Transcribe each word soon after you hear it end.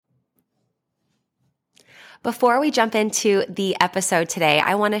Before we jump into the episode today,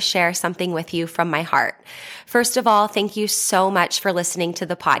 I want to share something with you from my heart. First of all, thank you so much for listening to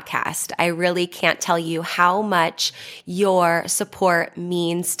the podcast. I really can't tell you how much your support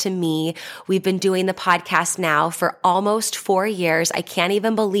means to me. We've been doing the podcast now for almost 4 years. I can't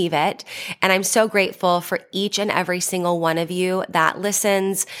even believe it. And I'm so grateful for each and every single one of you that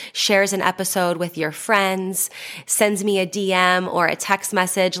listens, shares an episode with your friends, sends me a DM or a text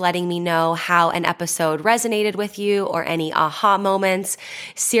message letting me know how an episode resonated with you or any aha moments.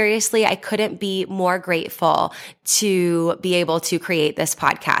 Seriously, I couldn't be more grateful to be able to create this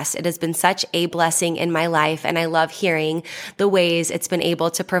podcast. It has been such a blessing in my life, and I love hearing the ways it's been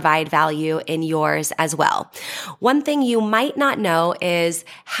able to provide value in yours as well. One thing you might not know is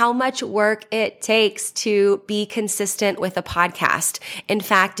how much work it takes to be consistent with a podcast. In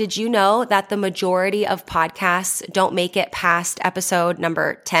fact, did you know that the majority of podcasts don't make it past episode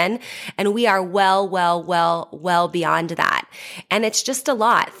number 10? And we are well beyond that. And it's just a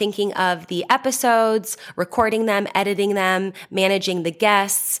lot thinking of the episodes, recording them, editing them, managing the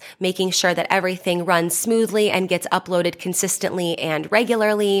guests, making sure that everything runs smoothly and gets uploaded consistently and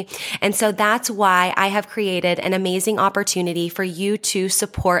regularly. And so that's why I have created an amazing opportunity for you to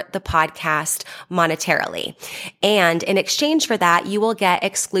support the podcast monetarily. And in exchange for that, you will get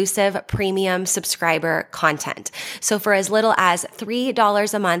exclusive premium subscriber content. So for as little as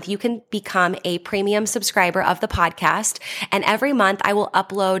 $3 a month, you can become a premium subscriber of the podcast. And every month I will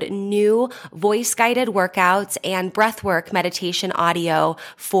upload new voice-guided workouts and breathwork meditation audio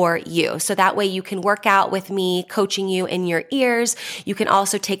for you. So that way you can work out with me, coaching you in your ears. You can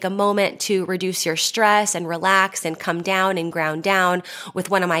also take a moment to reduce your stress and relax and come down and ground down with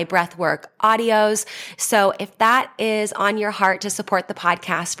one of my breathwork audios. So if that is on your heart to support the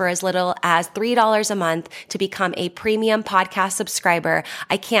podcast for as little as $3 a month to become a premium podcast subscriber,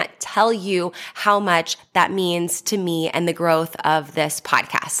 I can't tell you how much that means to me and the growth of this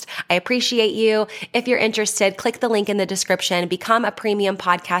podcast. I appreciate you. If you're interested, click the link in the description, become a premium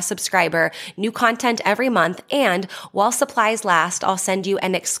podcast subscriber, new content every month, and while supplies last, I'll send you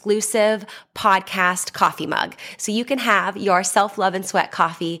an exclusive podcast coffee mug so you can have your self-love and sweat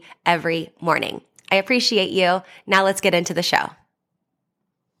coffee every morning. I appreciate you. Now let's get into the show.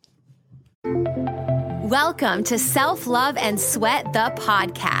 Welcome to Self-Love and Sweat, the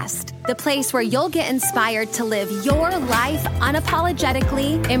podcast, the place where you'll get inspired to live your life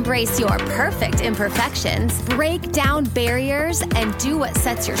unapologetically, embrace your perfect imperfections, break down barriers, and do what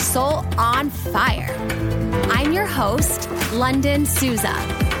sets your soul on fire. I'm your host, London Souza.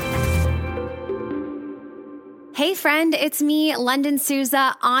 Hey friend, it's me, London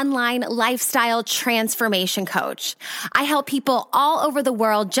Souza, online lifestyle transformation coach. I help people all over the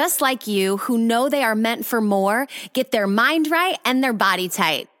world just like you who know they are meant for more, get their mind right and their body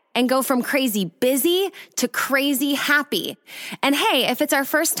tight, and go from crazy busy to crazy happy. And hey, if it's our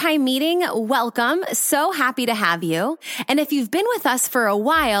first time meeting, welcome. So happy to have you. And if you've been with us for a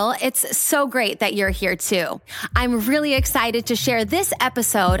while, it's so great that you're here too. I'm really excited to share this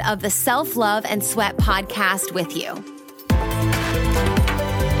episode of the Self-Love and Sweat podcast with you.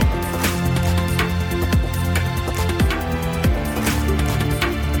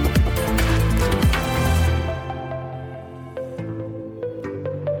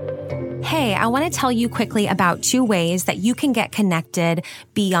 Hey, I want to tell you quickly about 2 ways that you can get connected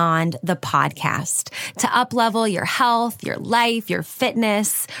beyond the podcast to up-level your health, your life, your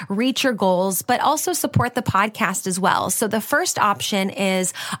fitness, reach your goals, but also support the podcast as well. So the first option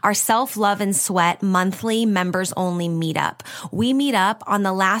is our Self-Love and Sweat monthly members-only meetup. We meet up on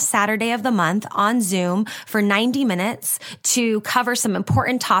the last Saturday of the month on Zoom for 90 minutes to cover some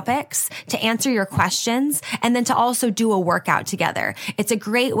important topics, to answer your questions, and then to also do a workout together. It's a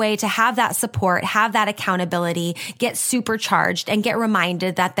great way to have that support, have that accountability, get supercharged, and get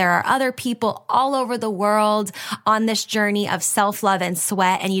reminded that there are other people all over the world on this journey of self-love and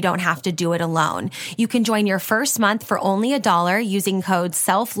sweat, and you don't have to do it alone. You can join your first month for only $1 using code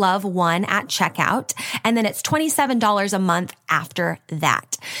SELFLOVE1 at checkout, and then it's $27 a month after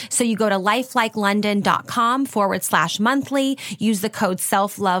that. So you go to lifelikelondon.com/monthly, use the code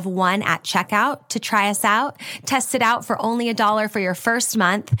SELFLOVE1 at checkout to try us out, test it out for only $1 for your first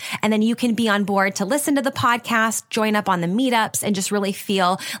month, and then you can be on board to listen to the podcast, join up on the meetups, and just really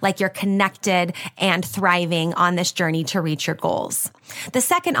feel like you're connected and thriving on this journey to reach your goals. The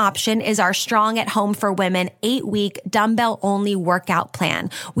second option is our Strong at Home for Women 8-week dumbbell-only workout plan.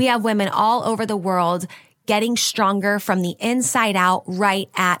 We have women all over the world getting stronger from the inside out right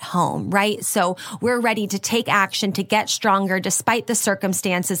at home, right? So we're ready to take action to get stronger despite the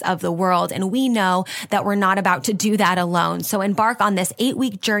circumstances of the world. And we know that we're not about to do that alone. So embark on this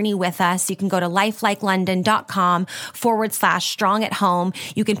 8-week journey with us. You can go to lifelikelondon.com/strong at home.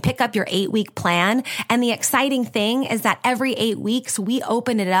 You can pick up your 8-week plan. And the exciting thing is that every 8 weeks, we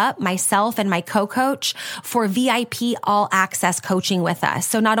open it up, myself and my co-coach, for VIP all access coaching with us.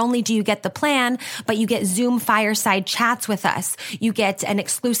 So not only do you get the plan, but you get Zoom fireside chats with us. You get an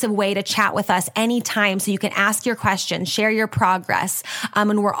exclusive way to chat with us anytime so you can ask your questions, share your progress.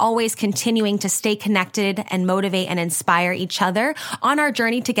 And we're always continuing to stay connected and motivate and inspire each other on our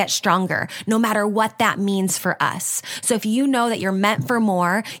journey to get stronger, no matter what that means for us. So if you know that you're meant for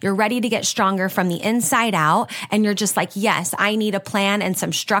more, you're ready to get stronger from the inside out, and you're just like, yes, I need a plan and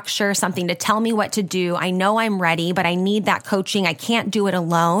some structure, something to tell me what to do. I know I'm ready, but I need that coaching. I can't do it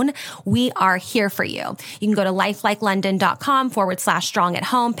alone. We are here for you. You can go to lifelikelondon.com/strong at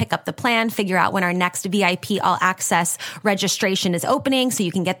home, pick up the plan, figure out when our next VIP all access registration is opening so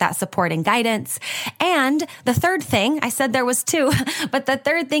you can get that support and guidance. And the third thing, I said there was 2, but the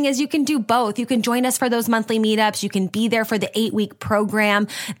third thing is you can do both. You can join us for those monthly meetups. You can be there for the 8-week program.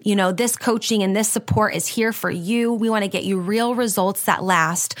 You know, this coaching and this support is here for you. We want to get you real results that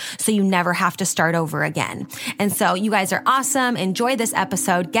last so you never have to start over again. And so you guys are awesome. Enjoy this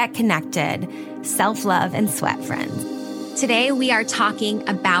episode. Get connected. Self-love and sweat, friends. Today we are talking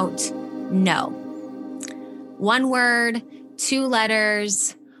about no. 1 word, 2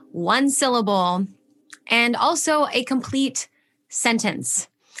 letters, 1 syllable, and also a complete sentence.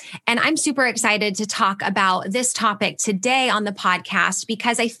 And I'm super excited to talk about this topic today on the podcast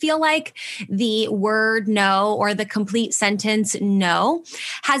because I feel like the word no, or the complete sentence no,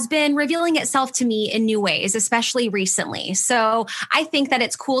 has been revealing itself to me in new ways, especially recently. So I think that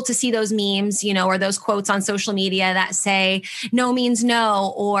it's cool to see those memes, you know, or those quotes on social media that say no means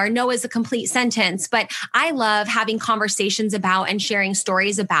no, or no is a complete sentence. But I love having conversations about and sharing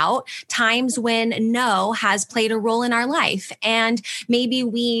stories about times when no has played a role in our life. And maybe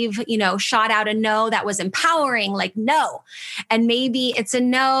we've, shot out a no that was empowering, like no. And maybe it's a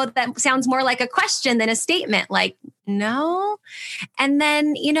no that sounds more like a question than a statement, like no. And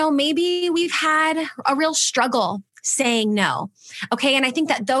then, maybe we've had a real struggle saying no. Okay. And I think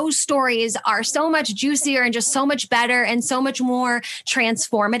that those stories are so much juicier and just so much better and so much more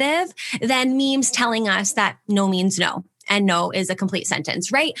transformative than memes telling us that no means no. And no is a complete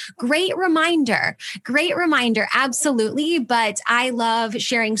sentence, right? Great reminder. Absolutely. But I love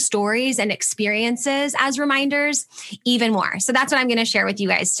sharing stories and experiences as reminders even more. So that's what I'm going to share with you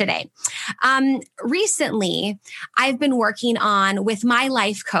guys today. Recently, I've been working on with my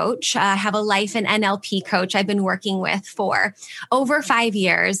life coach. I have a life and NLP coach I've been working with for over 5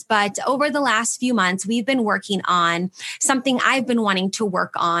 years. But over the last few months, we've been working on something I've been wanting to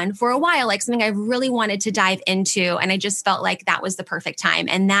work on for a while, like something I've really wanted to dive into. And I just felt like that was the perfect time.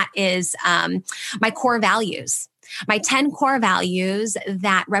 And that is my core values. My 10 core values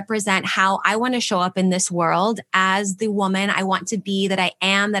that represent how I want to show up in this world as the woman I want to be, that I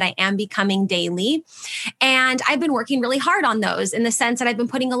am becoming daily. And I've been working really hard on those in the sense that I've been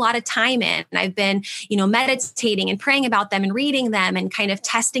putting a lot of time in. And I've been, meditating and praying about them and reading them and kind of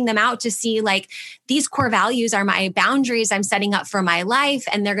testing them out to see like these core values are my boundaries I'm setting up for my life.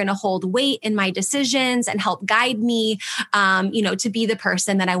 And they're going to hold weight in my decisions and help guide me, to be the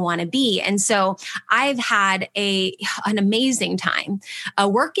person that I want to be. And so I've had an amazing time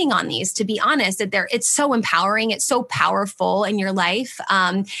working on these, to be honest. It's so empowering. It's so powerful in your life.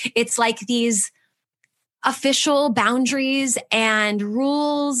 It's like these official boundaries and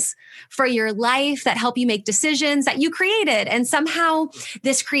rules for your life that help you make decisions that you created. And somehow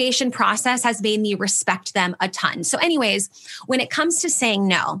this creation process has made me respect them a ton. So anyways, when it comes to saying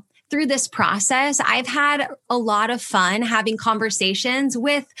no, through this process, I've had a lot of fun having conversations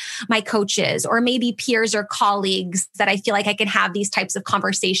with my coaches or maybe peers or colleagues that I feel like I can have these types of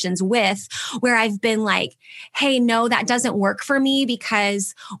conversations with, where I've been like, hey, no, that doesn't work for me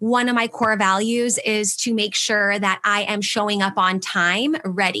because one of my core values is to make sure that I am showing up on time,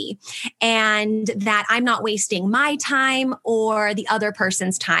 ready, and that I'm not wasting my time or the other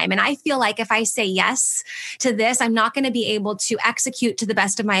person's time. And I feel like if I say yes to this, I'm not going to be able to execute to the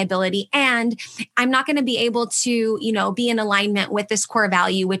best of my ability. And I'm not going to be able to, be in alignment with this core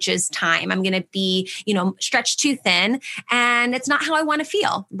value, which is time. I'm going to be, stretched too thin, and it's not how I want to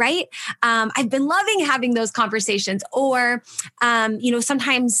feel. Right. I've been loving having those conversations, or,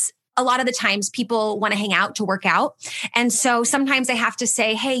 sometimes a lot of the times people want to hang out to work out. And so sometimes I have to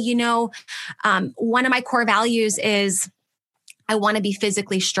say, hey, one of my core values is I want to be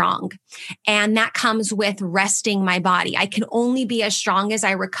physically strong. And that comes with resting my body. I can only be as strong as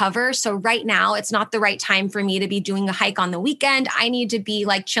I recover. So right now, it's not the right time for me to be doing a hike on the weekend. I need to be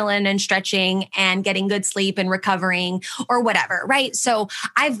like chilling and stretching and getting good sleep and recovering or whatever, right? So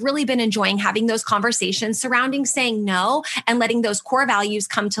I've really been enjoying having those conversations surrounding saying no and letting those core values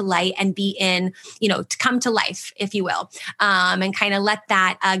come to light and be in, to come to life, if you will, and kind of let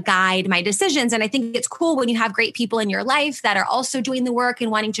that guide my decisions. And I think it's cool when you have great people in your life that are also doing the work and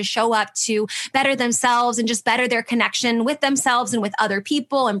wanting to show up to better themselves and just better their connection with themselves and with other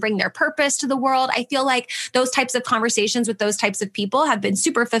people and bring their purpose to the world. I feel like those types of conversations with those types of people have been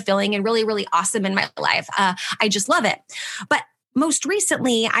super fulfilling and really, really awesome in my life. I just love it. But most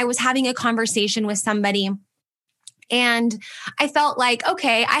recently, I was having a conversation with somebody and I felt like,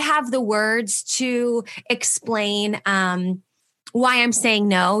 okay, I have the words to explain why I'm saying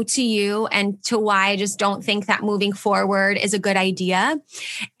no to you and to why I just don't think that moving forward is a good idea.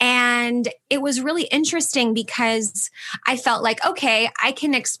 And it was really interesting because I felt like, okay, I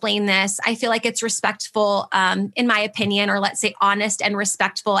can explain this. I feel like it's respectful, in my opinion, or let's say honest and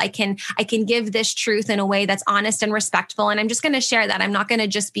respectful. I can give this truth in a way that's honest and respectful. And I'm just going to share that. I'm not going to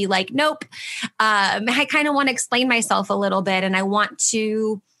just be like, nope. I kind of want to explain myself a little bit and I want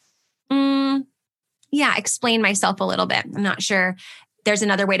to, explain myself a little bit. I'm not sure there's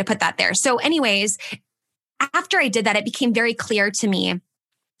another way to put that there. So anyways, after I did that, it became very clear to me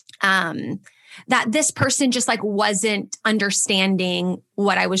that this person just like wasn't understanding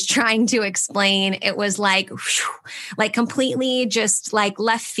what I was trying to explain. It was like completely just like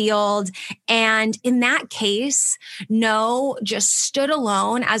left field. And in that case, no just stood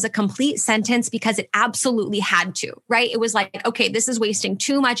alone as a complete sentence because it absolutely had to, right? It was like, okay, this is wasting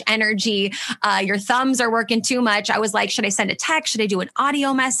too much energy. Your thumbs are working too much. I was like, should I send a text? Should I do an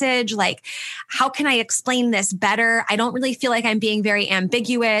audio message? Like, how can I explain this better? I don't really feel like I'm being very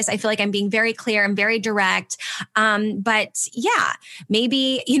ambiguous. I feel like I'm being very clear and very direct. But yeah, maybe,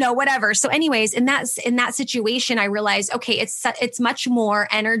 whatever. So anyways, in that situation, I realized, okay, it's much more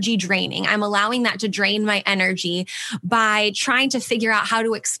energy draining. I'm allowing that to drain my energy by trying to figure out how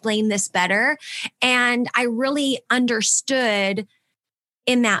to explain this better. And I really understood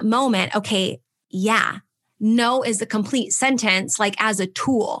in that moment, okay, yeah, no is a complete sentence, like as a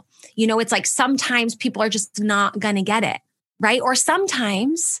tool. It's like sometimes people are just not going to get it, right? Or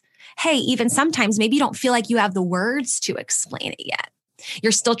sometimes, hey, even sometimes maybe you don't feel like you have the words to explain it yet.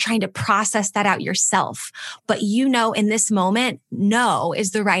 You're still trying to process that out yourself. But in this moment, no is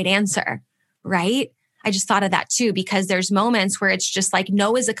the right answer, right? I just thought of that too, because there's moments where it's just like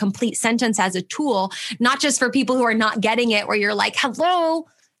no is a complete sentence as a tool, not just for people who are not getting it, where you're like, hello,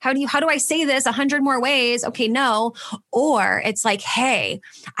 how do I say this 100 more ways? Okay, no. Or it's like, hey,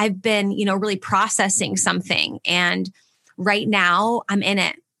 I've been, really processing something and right now I'm in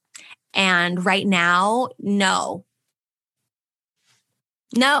it. And right now, no.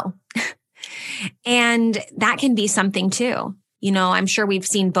 And that can be something too. I'm sure we've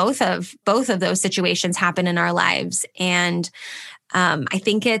seen both of those situations happen in our lives. And I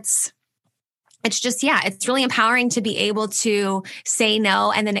think it's just, it's really empowering to be able to say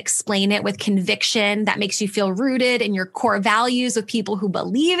no and then explain it with conviction that makes you feel rooted in your core values with people who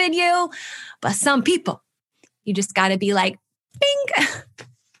believe in you. But some people, you just got to be like, bing,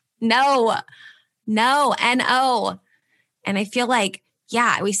 no, N-O. And I feel like,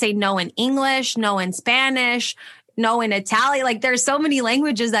 we say no in English, no in Spanish, no in Italian. Like there's so many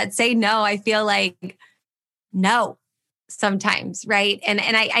languages that say no. I feel like no sometimes, right? And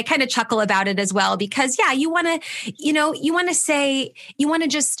I kind of chuckle about it as well because you want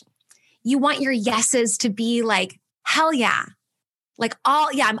your yeses to be like, hell yeah. Like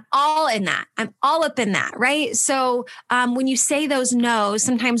I'm all in that. I'm all up in that, right? So when you say those no's,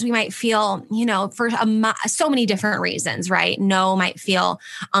 sometimes we might feel, for so many different reasons, right? No might feel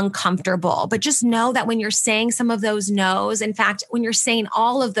uncomfortable, but just know that when you're saying some of those no's, in fact, when you're saying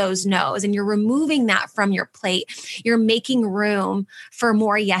all of those no's and you're removing that from your plate, you're making room for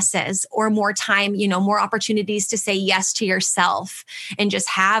more yeses or more time, more opportunities to say yes to yourself and just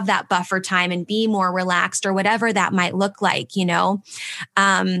have that buffer time and be more relaxed or whatever that might look like,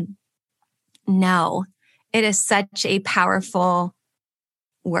 No, it is such a powerful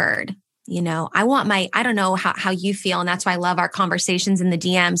word. I don't know how you feel. And that's why I love our conversations in the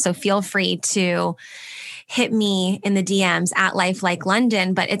DM. So feel free to hit me in the DMs at Life Like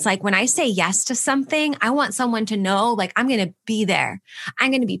London. But it's like when I say yes to something, I want someone to know, like, I'm going to be there.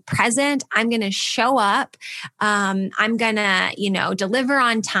 I'm going to be present. I'm going to show up. I'm going to, deliver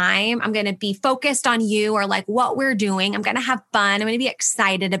on time. I'm going to be focused on you or like what we're doing. I'm going to have fun. I'm going to be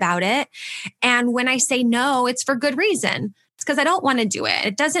excited about it. And when I say no, it's for good reason. It's because I don't want to do it.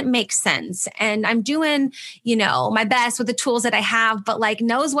 It doesn't make sense. And I'm doing, my best with the tools that I have, but like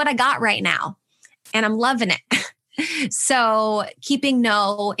knows what I got right now. And I'm loving it. So keeping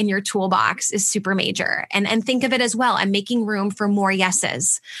no in your toolbox is super major. And think of it as well. I'm making room for more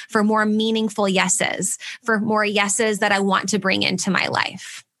yeses, for more meaningful yeses, for more yeses that I want to bring into my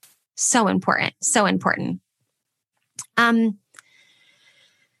life. So important. So important. I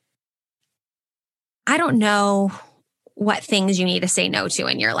don't know what things you need to say no to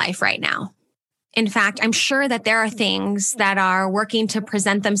in your life right now. In fact, I'm sure that there are things that are working to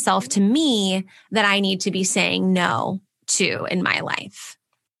present themselves to me that I need to be saying no to in my life.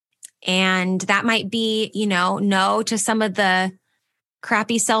 And that might be, no to some of the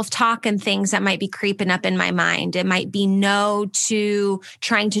crappy self-talk and things that might be creeping up in my mind. It might be no to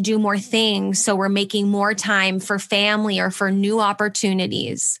trying to do more things. So we're making more time for family or for new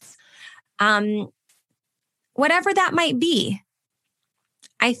opportunities. Whatever that might be,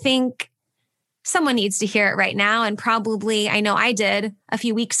 I think someone needs to hear it right now. And probably, I know I did a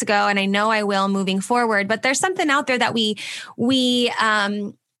few weeks ago, and I know I will moving forward, but there's something out there that we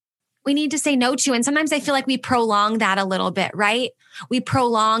need to say no to. And sometimes I feel like we prolong that a little bit, right? We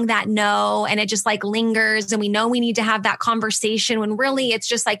prolong that no, and it just like lingers, and we know we need to have that conversation when really it's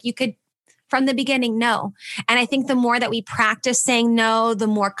just like you could, from the beginning, no. And I think the more that we practice saying no, the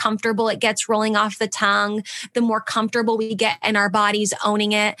more comfortable it gets rolling off the tongue, the more comfortable we get in our bodies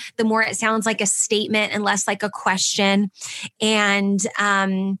owning it, the more it sounds like a statement and less like a question. And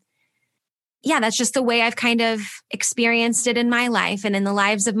that's just the way I've kind of experienced it in my life and in the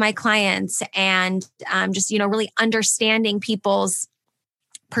lives of my clients. And just, really understanding people's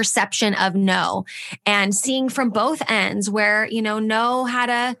perception of no and seeing from both ends where, no had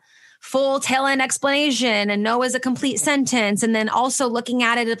a full tail end explanation and no is a complete sentence. And then also looking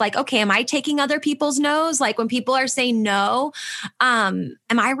at it of like, okay, am I taking other people's no's? Like when people are saying no, am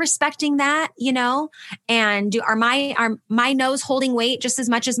I respecting that, and are my no's holding weight just as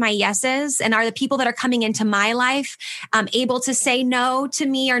much as my yeses? And are the people that are coming into my life, able to say no to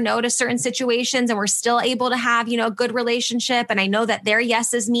me or no to certain situations? And we're still able to have, a good relationship. And I know that their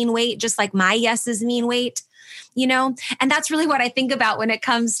yeses mean weight, just like my yeses mean weight. And that's really what I think about when it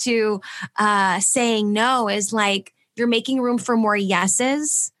comes to saying no is like you're making room for more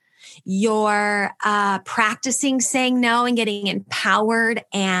yeses. You're practicing saying no and getting empowered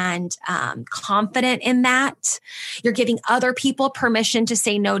and confident in that. You're giving other people permission to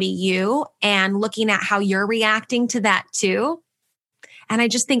say no to you and looking at how you're reacting to that too. And I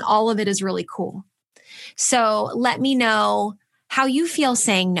just think all of it is really cool. So let me know how you feel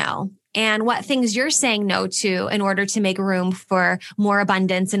saying no, and what things you're saying no to in order to make room for more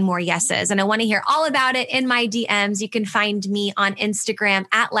abundance and more yeses. And I want to hear all about it in my DMs. You can find me on Instagram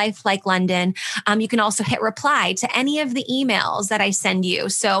at LifeLikeLondon. You can also hit reply to any of the emails that I send you.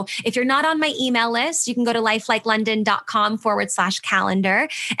 So if you're not on my email list, you can go to lifelikelondon.com/calendar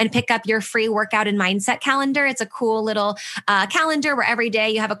and pick up your free workout and mindset calendar. It's a cool little calendar where every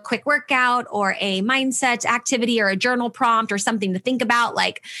day you have a quick workout or a mindset activity or a journal prompt or something to think about,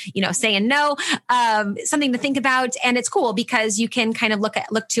 like, saying no, something to think about. And it's cool because you can kind of look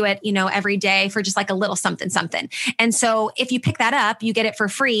to it, every day for just like a little something. And so if you pick that up, you get it for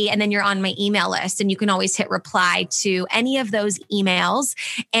free, and then you're on my email list, and you can always hit reply to any of those emails,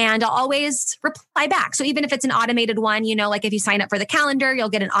 and I'll always reply back. So even if it's an automated one, like if you sign up for the calendar, you'll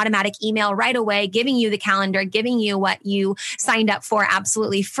get an automatic email right away, giving you the calendar, giving you what you signed up for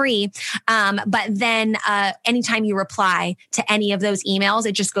absolutely free. But then anytime you reply to any of those emails,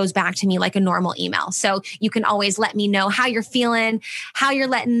 it just goes back to me like a normal email. So you can always let me know how you're feeling, how you're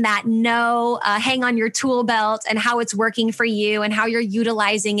letting that no hang on your tool belt, and how it's working for you, and how you're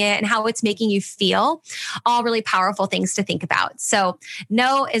utilizing it, and how it's making you feel. All really powerful things to think about. So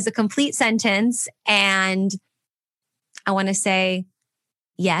no is a complete sentence. And I want to say,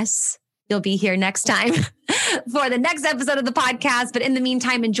 yes, you'll be here next time for the next episode of the podcast. But in the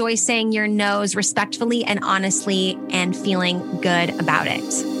meantime, enjoy saying your no's respectfully and honestly and feeling good about it.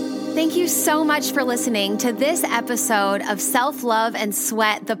 Thank you so much for listening to this episode of Self-Love and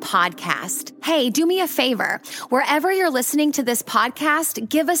Sweat, the podcast. Hey, do me a favor. Wherever you're listening to this podcast,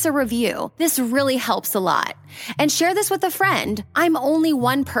 give us a review. This really helps a lot. And share this with a friend. I'm only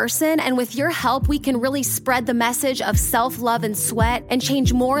one person, and with your help, we can really spread the message of self-love and sweat and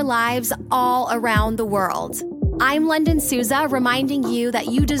change more lives all around the world. I'm London Souza, reminding you that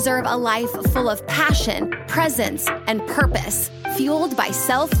you deserve a life full of passion, presence, and purpose, fueled by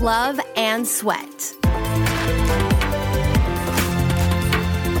self-love and sweat.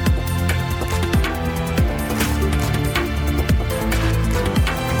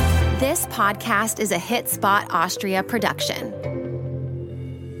 This podcast is a Hit Spot Austria production.